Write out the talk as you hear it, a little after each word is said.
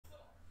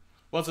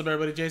What's up,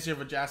 everybody? Jason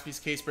here for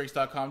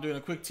JaspysCaseBreaks.com. Doing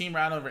a quick team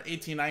round over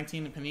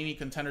 18-19 Panini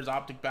Contenders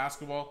Optic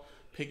Basketball.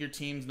 Pick your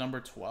teams number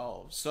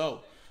 12.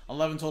 So,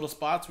 11 total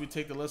spots. We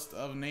take the list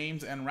of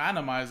names and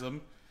randomize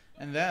them.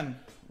 And then,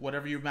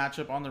 whatever you match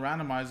up on the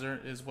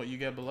randomizer is what you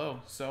get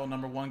below. So,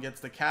 number 1 gets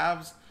the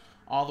Cavs,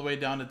 all the way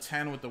down to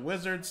 10 with the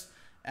Wizards.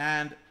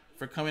 And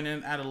for coming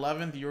in at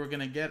 11th, you're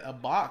going to get a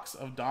box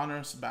of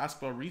Donruss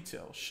Basketball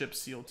Retail, shipped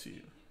sealed to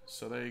you.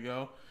 So, there you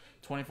go.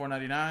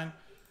 $24.99.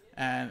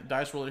 And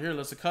dice roller here,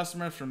 list of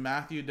customers from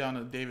Matthew down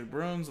to David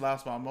Bruins,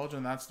 last spot mojo,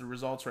 and that's the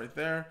results right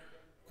there.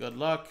 Good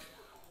luck.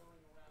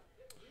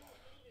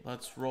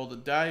 Let's roll the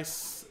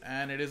dice,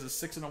 and it is a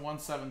 6 and a 1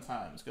 7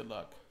 times. Good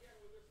luck.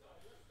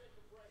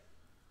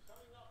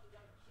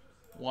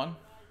 1,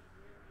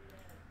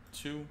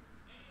 2,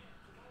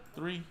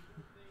 3,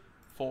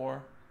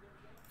 4,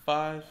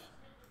 5,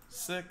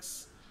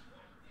 6,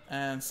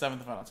 and 7th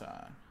and final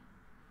time.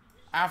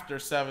 After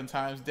 7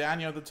 times,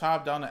 Daniel at the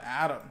top down to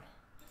Adam.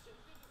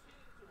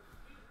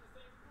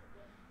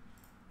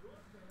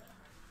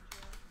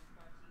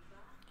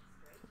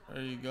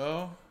 There you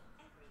go.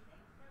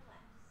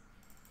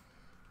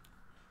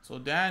 So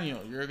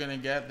Daniel, you're going to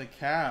get the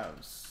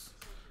Cavs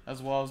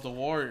as well as the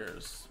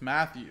Warriors.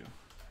 Matthew,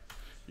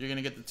 you're going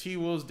to get the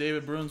T-Wolves.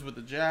 David Bruins with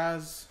the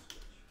Jazz.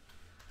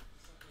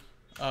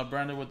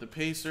 Brandon with the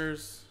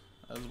Pacers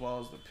as well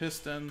as the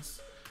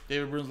Pistons.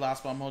 David Bruins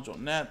last spot mojo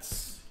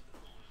Nets.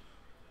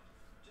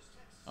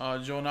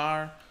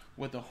 Jonar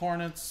with the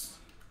Hornets.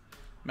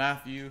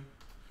 Matthew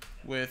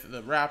with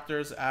the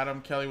Raptors.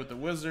 Adam Kelly with the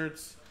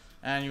Wizards.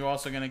 And you're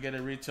also going to get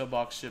a retail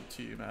box shipped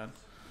to you, man.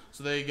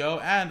 So there you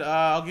go. And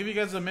I'll give you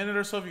guys a minute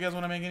or so if you guys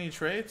want to make any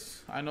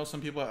trades. I know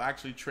some people have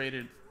actually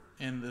traded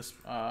in this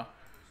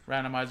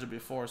randomizer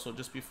before. So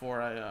just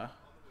before I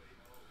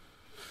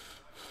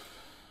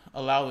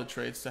allow the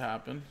trades to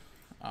happen,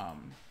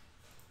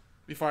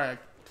 before I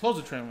close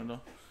the trade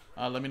window,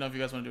 let me know if you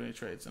guys want to do any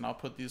trades. And I'll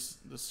put this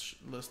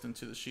list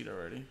into the sheet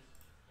already.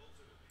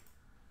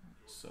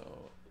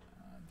 So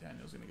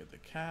Daniel's going to get the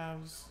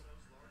Cavs.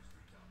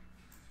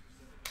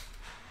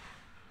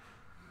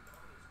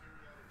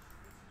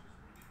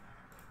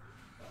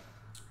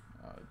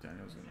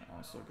 Daniel's going to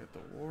also get the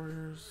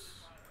Warriors.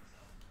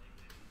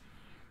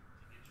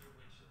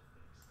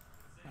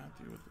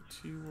 Matthew with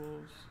the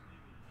T-Wolves.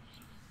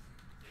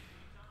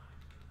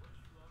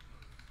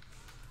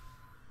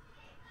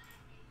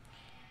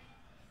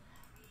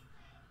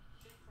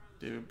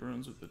 David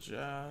Bruins with the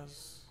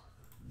Jazz.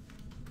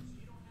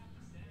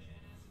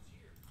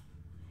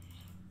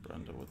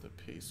 Brenda with the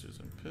Pacers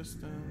and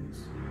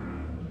Pistons.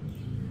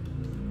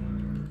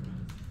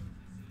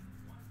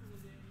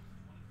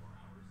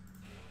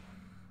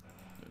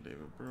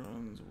 David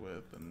Bruins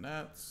with the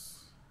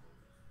Nets.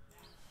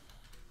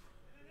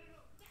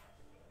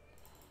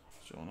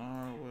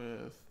 Jonar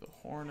with the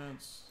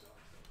Hornets.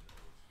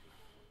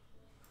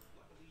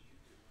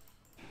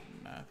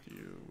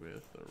 Matthew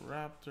with the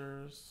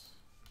Raptors.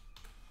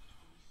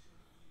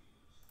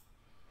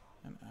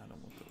 And Adam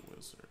with the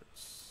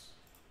Wizards.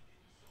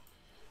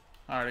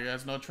 Alright,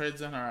 guys, no trades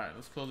then. Alright,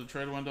 let's close the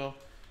trade window.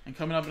 And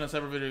coming up in a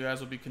separate video, guys,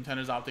 will be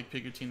Contenders Optic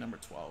Pick Your Team number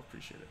 12.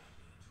 Appreciate it.